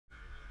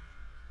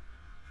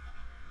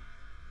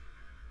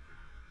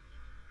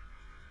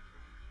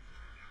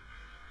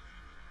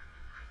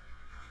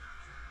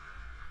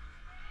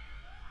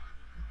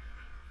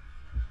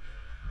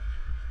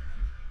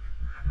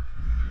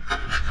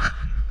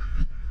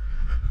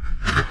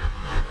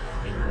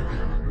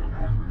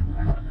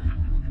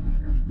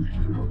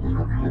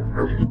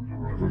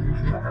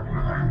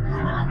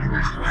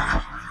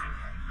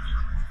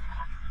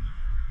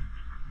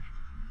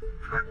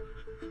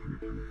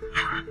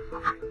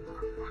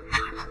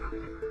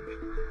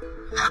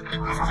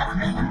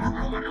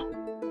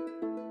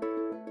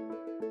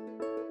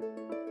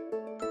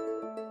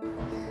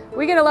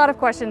We get a lot of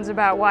questions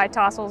about why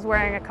Tasul's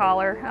wearing a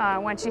collar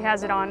when she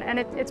has it on, and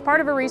it's part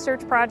of a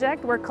research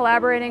project. We're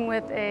collaborating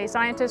with a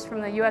scientist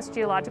from the US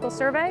Geological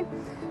Survey,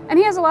 and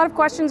he has a lot of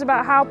questions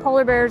about how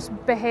polar bears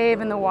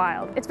behave in the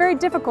wild. It's very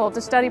difficult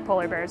to study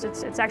polar bears.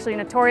 It's actually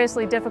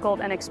notoriously difficult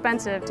and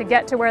expensive to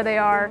get to where they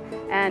are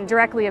and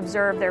directly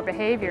observe their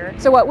behavior.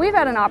 So what we've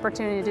had an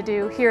opportunity to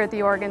do here at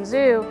the Oregon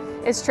Zoo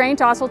is train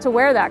Tasul to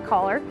wear that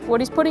collar.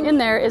 What he's putting in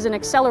there is an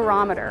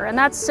accelerometer, and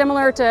that's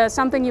similar to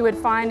something you would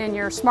find in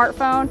your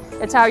smartphone.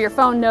 It's how your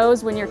phone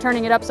knows when you're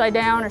turning it upside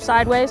down or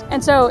sideways.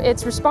 And so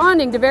it's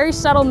responding to very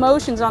subtle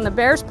motions on the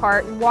bear's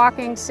part,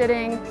 walking,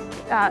 sitting,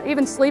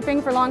 even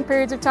sleeping for long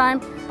periods of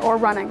time, or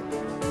running.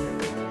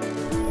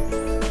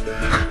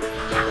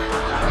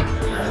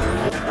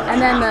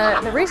 And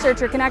then the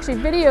researcher can actually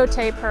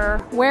videotape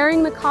her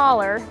wearing the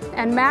collar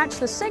and match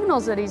the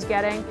signals that he's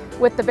getting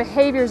with the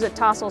behaviors that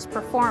Tasul's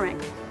performing.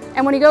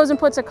 And when he goes and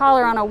puts a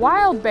collar on a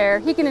wild bear,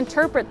 he can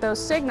interpret those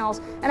signals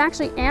and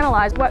actually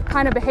analyze what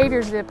kind of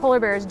behaviors the polar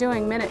bear is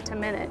doing minute to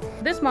minute.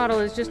 This model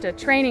is just a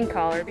training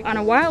collar. On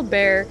a wild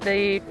bear,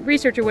 the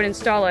researcher would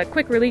install a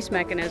quick release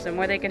mechanism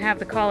where they can have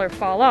the collar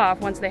fall off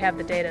once they have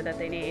the data that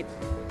they need.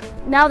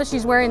 Now that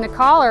she's wearing the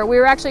collar, we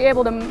were actually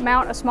able to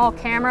mount a small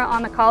camera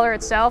on the collar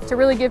itself to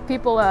really give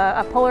people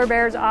a polar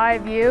bear's eye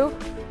view.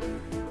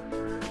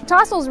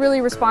 Tasul's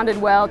really responded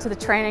well to the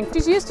training.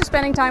 She's used to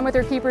spending time with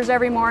her keepers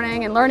every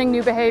morning and learning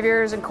new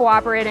behaviors and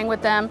cooperating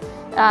with them.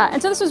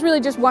 And so this was really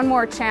just one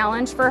more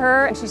challenge for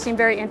her, and she seemed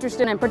very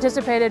interested and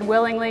participated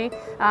willingly.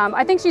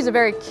 I think she's a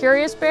very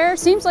curious bear.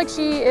 Seems like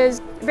she is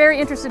very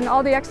interested in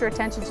all the extra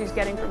attention she's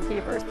getting from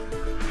keepers.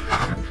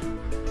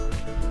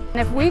 And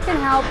if we can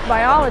help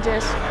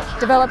biologists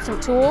develop some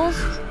tools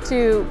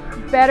to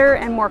better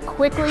and more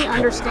quickly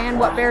understand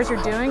what bears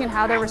are doing and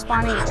how they're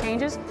responding to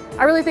changes,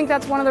 I really think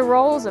that's one of the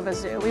roles of a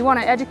zoo. We want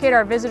to educate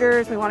our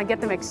visitors, we want to get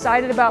them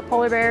excited about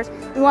polar bears,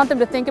 we want them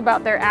to think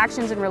about their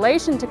actions in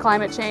relation to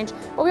climate change,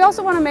 but we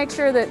also want to make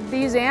sure that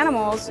these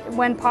animals,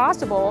 when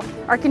possible,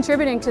 are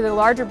contributing to the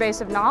larger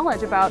base of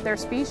knowledge about their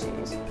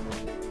species.